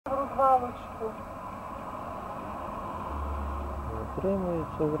галочку.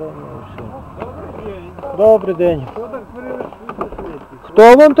 Отримується время і все. Добрий день. Добрий день. Хто так перевищує швидкість?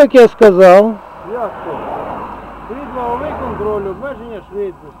 Хто вам таке сказав? Як то? Ваговий контроль, обмеження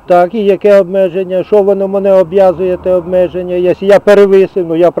швидкості. Так, і яке обмеження? Що воно мене обов'язує, те обмеження? Якщо я перевисив,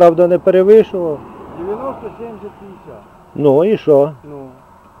 ну я, правда, не перевищував. 90, 70, 50. Ну і що? Ну,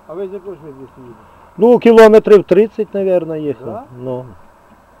 а ви з якою швидкістю їдете? Ну, кілометрів 30, мабуть, їхав. Да? Ну.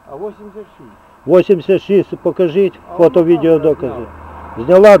 А 86? 86, покажіть А фото-відео вона докази. зняла.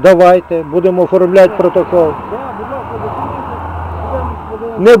 Зняла, давайте, будемо оформляти протокол. Так, будь ласка,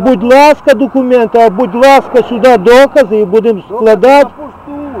 документи. Не будь ласка документи, а будь ласка сюди докази і будемо складати. На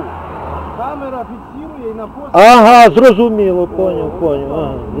посту. Камера фіксує і на посту. Ага, зрозуміло, поняв.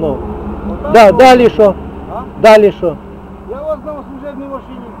 Ага, ну. Отак Да, от. далі що? А? Далі що? Я вас на служебній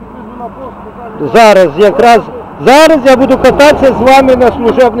машині підвезу на пост, покажу. Зараз я буду кататися з вами на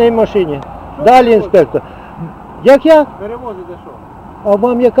служебній машині. Далі, інспектор. Як я? Перевозите що? А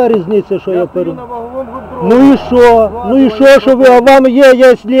вам яка різниця, що я стою перевожу? на ваговому контролі. Ну і що? Ну і що ви? А вам є,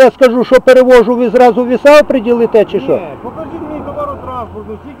 якщо я скажу, що перевожу, ви зразу весах приділите чи що? Ні, покажіть мені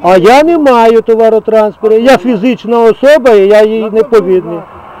товаротранспортну. А я не маю товаротранспорту. Я фізична особа і я їй не повідний.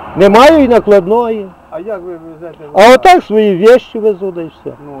 Не маю і накладної. А як ви везете? А отак свої вещі везу, да і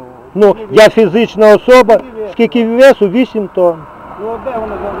все. Ну, я фізична особа, скільки весу? 8 тонн. Ну, де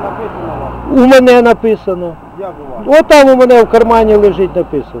воно написано вам? У мене написано. Як у вас? От там у мене в кармані лежить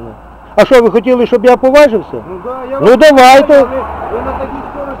написано. А що, ви хотіли, щоб я поважився? Ну, да, я Ну, вас давайте. знаю, Ви на такій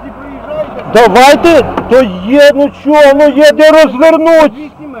скорості проїжджаєте? Давайте, то є, ну що, ну є де розвернутися.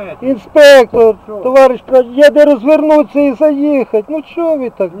 200 метрів. Інспектор, Що? товариш, є де розвернутися і заїхати. Ну чого ви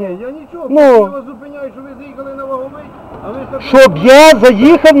так? Ні, я нічого, Ну. я вас зупиняю, що ви заїхали на ваговий, а ви так... Щоб я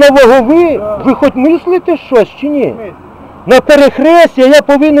заїхав на ваговий, ви хоч мислите щось чи ні? На перехрестя я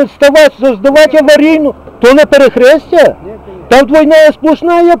повинен вставати, здавати аварійну. То на перехрестя? Ні, ні. Там двойна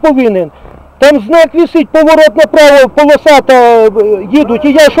сплошна я повинен. Там знак висить, поворот направо, полосата їдуть,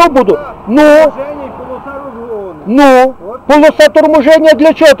 і я що буду? Ну, Торможення і полоса розгону. ну, полоса торможення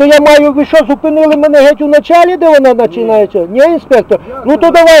для чого? То я маю, ви що, зупинили мене геть у началі, де вона починається? Ні, інспектор? Ну то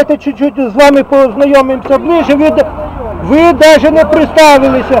давайте чуть-чуть з вами познайомимося ближче. Ви навіть не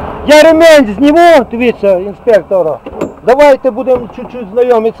представилися. Я ремень зніму, дивіться, інспектора. Давайте будемо чуть-чуть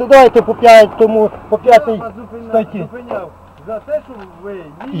знайомитися, давайте по п'ятій статті. Зупиняв за те, що ви...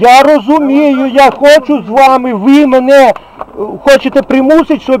 Я розумію, я хочу з вами, ви мене хочете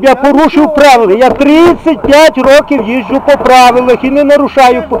примусити, щоб я порушив правила. Я 35 років їжджу по правилах і не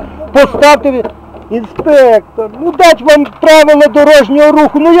нарушаю. Поставте, інспектор, ну дать вам правила дорожнього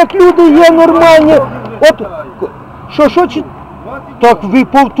руху, ну як люди є нормальні. От, що, так ви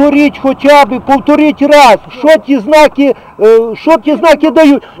повторіть хоча б, повторіть раз, що ті знаки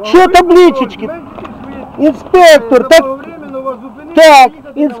дають, що табличечки. Інспектор, так,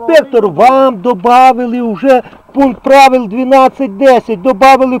 інспектор, вам додали вже пункт правил 12.10,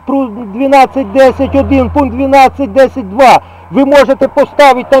 додали пункт 12.10.1, пункт 12.10.2. Ви можете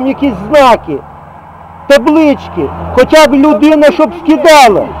поставити там якісь знаки, таблички, хоча б людина, щоб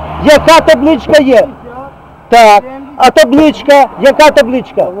скидала. Яка табличка є? Так, а табличка, яка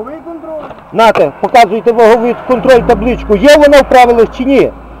табличка? Ваговий контроль. Нате, показуйте ваговий контроль табличку. Є вона в правилах чи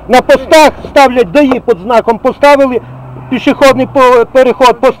ні? На постах ставлять ДАІ під знаком, поставили пішохідний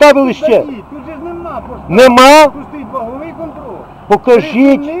переход, поставили ще. Тут же ж нема просто. Нема? Тут стоїть ваговий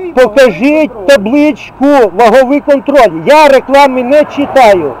контроль. Покажіть табличку ваговий контроль. Я реклами не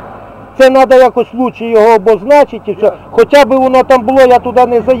читаю. Це треба якось лучше його обозначити. Хоча б воно там було, я туди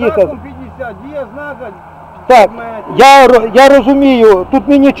не заїхав. Знаком 50, дія знака. Так, я розумію, тут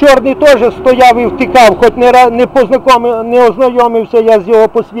мені чорний теж стояв і втікав, хоч не ознайомився я з його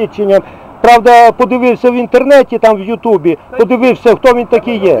посвідченням. Правда, подивився в інтернеті, там в Ютубі, подивився, хто він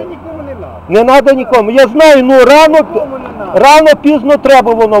такий є. Нікому не треба. Не треба нікому. Я знаю, ну рано, пізно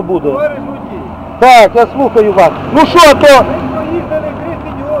треба воно буде. Товариш водій. Так, я слухаю вас. Ну що, то Ви проїхали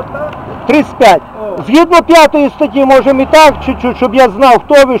 30 років, так? 35. Згідно 5 статті, можемо і так, чуть-чуть, щоб я знав,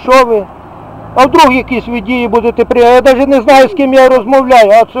 хто ви, що ви. А вдруг якісь ви дії будете прийняти? Я навіть не знаю, з ким я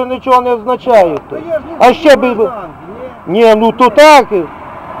розмовляю, а це нічого не означає. А ще би... Ні, ну то так.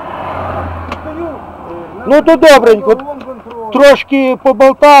 Ну то добренько. Трошки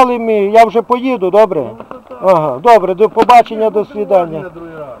поболтали ми, я вже поїду, добре? Ага, добре, до побачення, до свидання.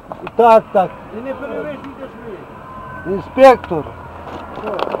 Так. І не перевищуйте швидкість. Інспектор.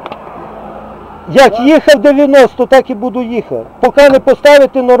 Як їхав 90, так і буду їхати. Поки не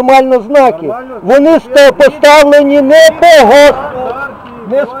поставити нормально знаки. Вони поставлені не по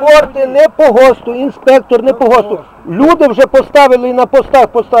Не спорти, не по ГОСТу, інспектор не по ГОСТу. Люди вже поставили і на постах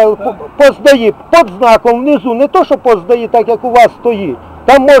поставили, поздаї, під знаком внизу, не то, що поздаї, так як у вас стоїть.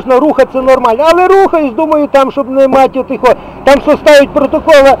 Там можна рухатися нормально, але рухаюсь, думаю, там, щоб не мати тихо. Там составить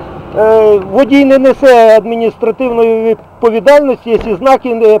протоколи, водій не несе адміністративної відповідальності, якщо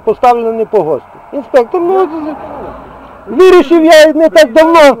знаки поставлені не по ГОСТу. Інспектор, ну, вирішив я не так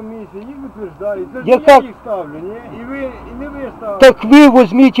давно. Їх утверждають, це Яка? я їх ставлю, ні? І не ви ставите. Так ви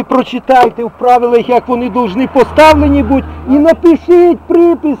візьміть і прочитайте в правилах, як вони повинні поставлені бути, і напишіть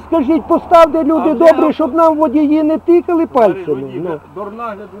припис, скажіть, поставте люди добрі, щоб нам водії не тикали пальцями. Ну.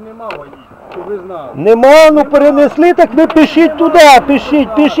 Дорнагляду нема водій, щоб ви знали. Нема, ну перенесли, так ви пишіть туди,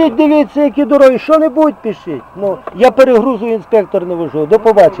 пишіть, дивіться, які дороги, що-небудь пишіть. Ну, я перегрузу, інспектор не вожу. До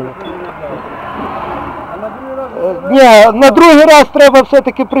побачення. Ні, на другий раз треба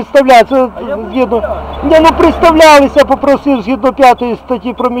все-таки представлятися. Ні, ну представлялися, попросив згідно 5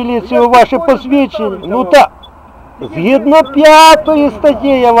 статті про міліцію ваше посвідчення. Ну так, згідно 5 статті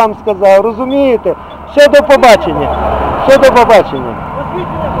я вам сказав, розумієте? Все, до побачення. Все, до побачення.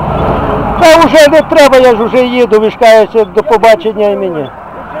 Та вже не треба, я ж вже їду, ви ж кажете, до побачення і мені.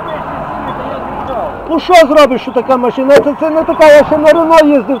 Ну що зробиш, що така машина? Це не така, я ще на Рено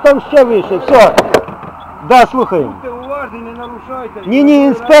їздив, там ще вище, все. Да, слухаємо. Будьте уважні, не нарушайте. Ні,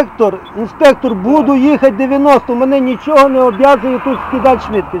 інспектор, буду їхати 90, мене нічого не обов'язує тут скидати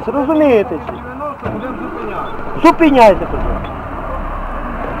швидкість, розумієте? 90 будемо зупиняти. Зупиняйте, будь ласка.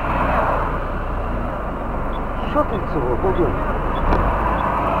 Що тут цього, Богдан?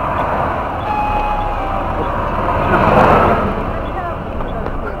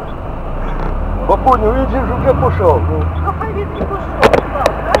 Бабуню, він же вже пішов.